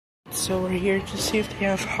So we're here to see if they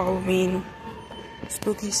have Halloween.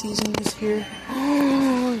 Spooky season is here.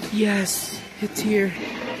 Yes, it's here.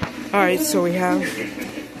 Alright, so we have...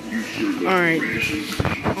 Alright.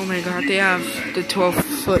 Oh my god, they have the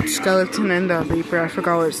 12-foot skeleton and the Reaper. I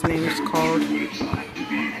forgot what its name is called.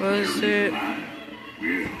 What is it?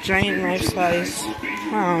 Giant knife size.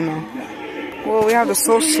 I don't know. Well, we have the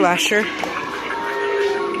Soul Slasher.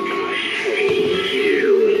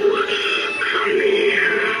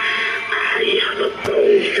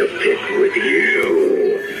 To pick with you.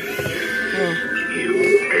 You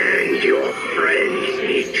and your friends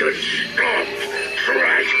need to stop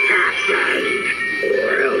trespassing,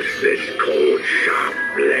 or else this cold, sharp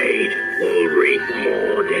blade will reap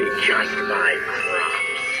more than just my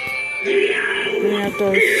crops. We have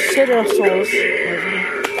the Citadel Souls.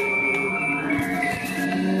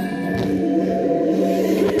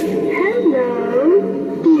 Hello.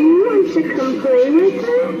 Do you want to come play with us?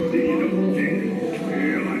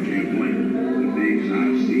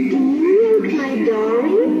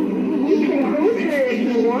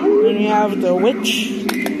 Then you have the Witch.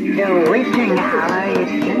 The wishing hour is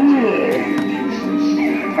here.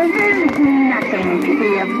 There's nothing to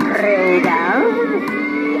be afraid of.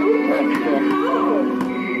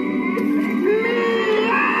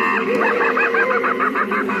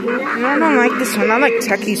 No, I don't like this one. I like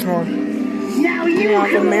Techie's one. Now You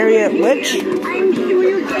have the Marriott Witch. I'm sure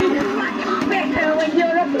you take it much better when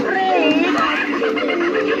you're afraid.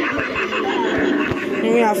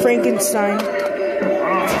 And you have Frankenstein.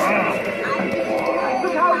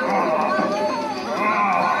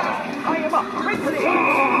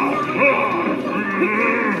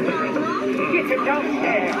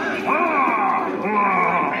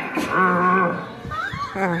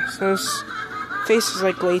 So his face is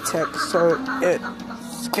like latex, so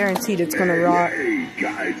it's guaranteed it's gonna rot. Hey,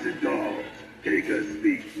 guys and dolls, take a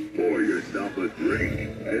seat, pour yourself a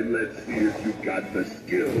drink, and let's see if you've got the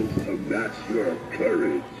skills to match your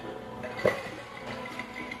courage.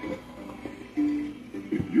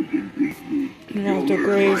 If you can beat me, You have the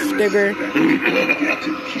Grave Digger.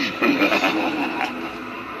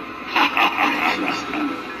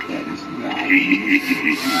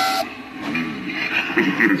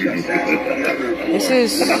 This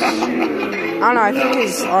is, I don't know, I think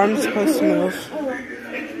his arm's supposed to move.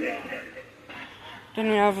 Then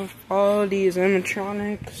we have all these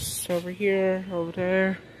animatronics over here, over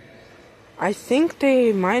there. I think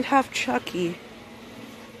they might have Chucky.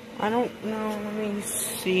 I don't know, let me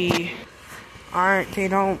see. Alright, they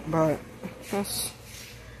don't, but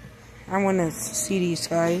I want to see these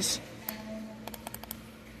guys.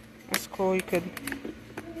 That's cool, you could...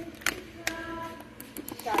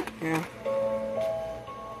 Yeah.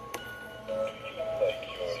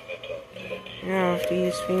 You have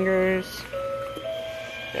these fingers.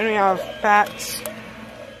 Then we have bats.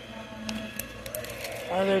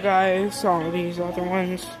 Other guys, all these other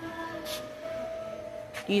ones.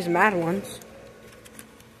 These mad ones.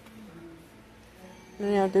 Then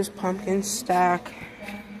we have this pumpkin stack.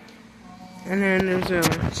 And then there's a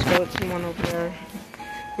skeleton one over there.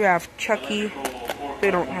 We have Chucky.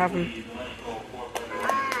 They don't have him.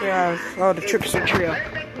 We have, oh, the Trickster Trio.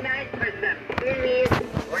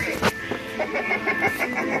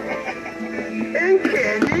 and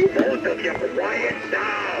Candy, both of you quiet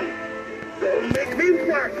down. Don't make me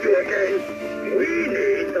whack you again. We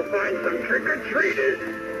need to find some trick-or-treaters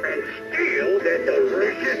and steal their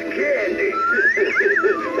delicious candy.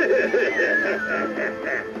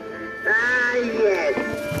 Ah, yes.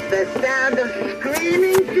 The sound of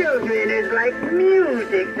screaming children is like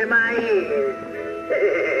music to my ears.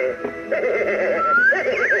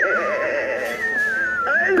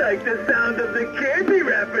 I like the sound of the candy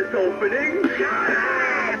wrappers opening.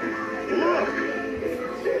 Look.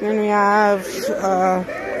 Then we have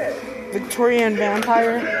Victorian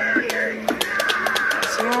Vampire.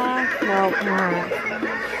 No.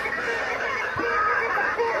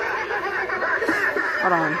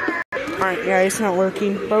 Hold on. Alright, yeah, it's not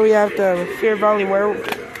working. But we have the Fear Valley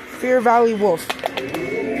Wolf.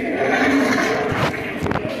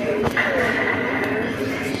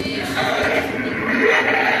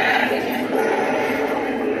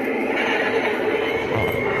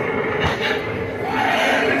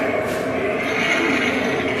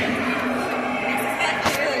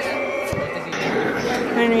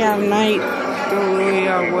 Then we have Night,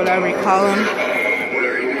 whatever you call him.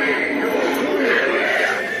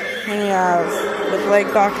 Then we have the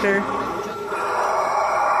Plague Doctor.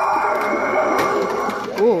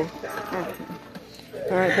 Ooh.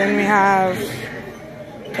 Alright, then we have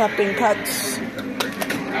Captain Cuts.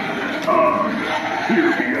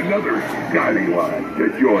 Here be another scallywag to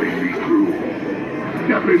join the crew.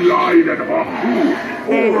 Step in line and hop through.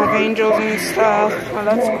 They have angels and stuff. Oh,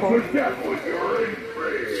 that's cool.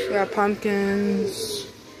 We got pumpkins.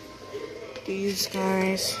 These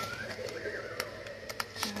guys.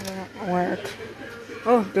 That don't work.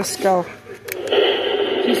 Oh, the skull.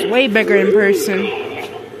 He's way bigger in person.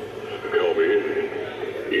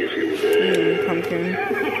 Pumpkin.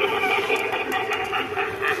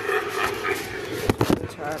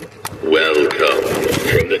 Welcome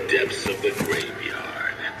from the depths of the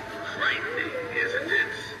graveyard. Frightening, isn't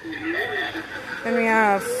it? Then we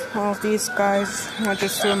have all of these guys. I'll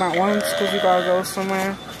just do them at once because we gotta go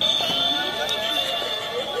somewhere.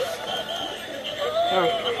 Oh.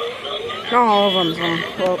 Not all of them,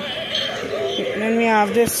 though. Well, then we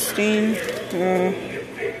have this thing.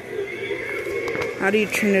 How do you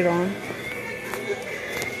turn it on?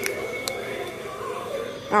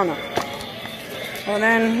 I don't know. Well,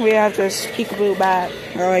 then we have this peekaboo bat.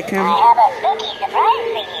 I like him. I have a spooky surprise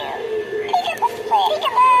for you.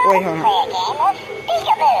 Peekaboo! Wait, hold on. Play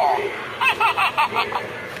a game of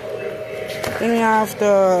peekaboo. Then we have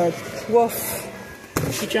the wolf.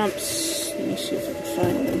 He jumps. Let me see if I can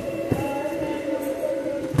find him.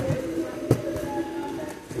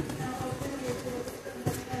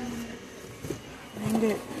 Find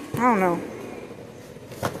it. I don't know.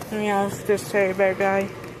 Then we have this teddy bear guy.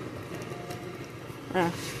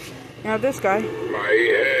 Now this guy. My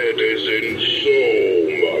head is in so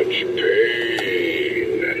much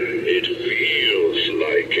pain. It feels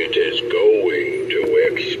like it is going to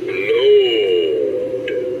explode.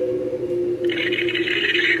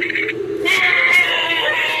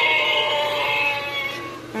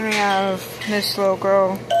 And we have this little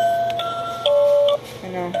girl. I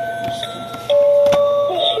know.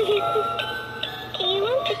 Do you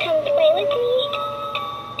want to come play with me?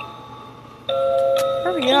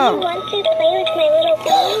 Hurry Do you up. want to play with my little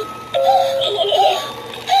girl?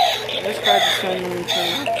 This guy just said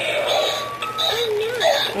anything. Oh no.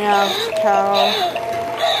 We have cow.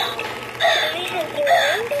 I have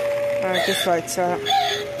your own. Just lights up.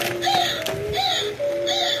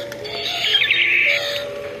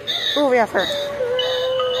 Oh, we have her.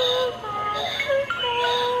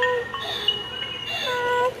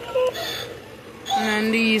 And then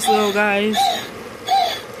these little guys.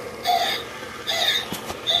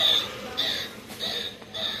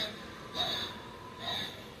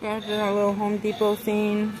 We have the little Home Depot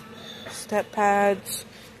thing. Step pads.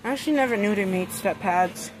 I actually never knew they made step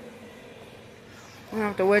pads. We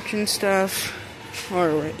have the witch and stuff.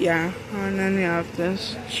 Or, yeah. And then we have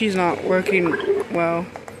this. She's not working well.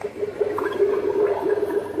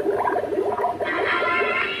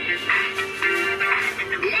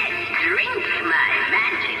 Drink my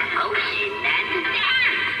magic potion and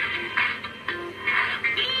dance.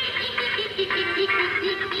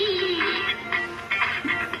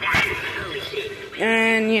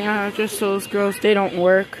 And yeah, just those girls, they don't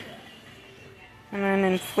work. And then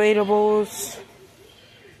inflatables.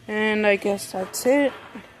 And I guess that's it.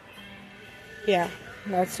 Yeah,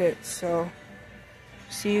 that's it. So,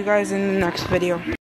 see you guys in the next video.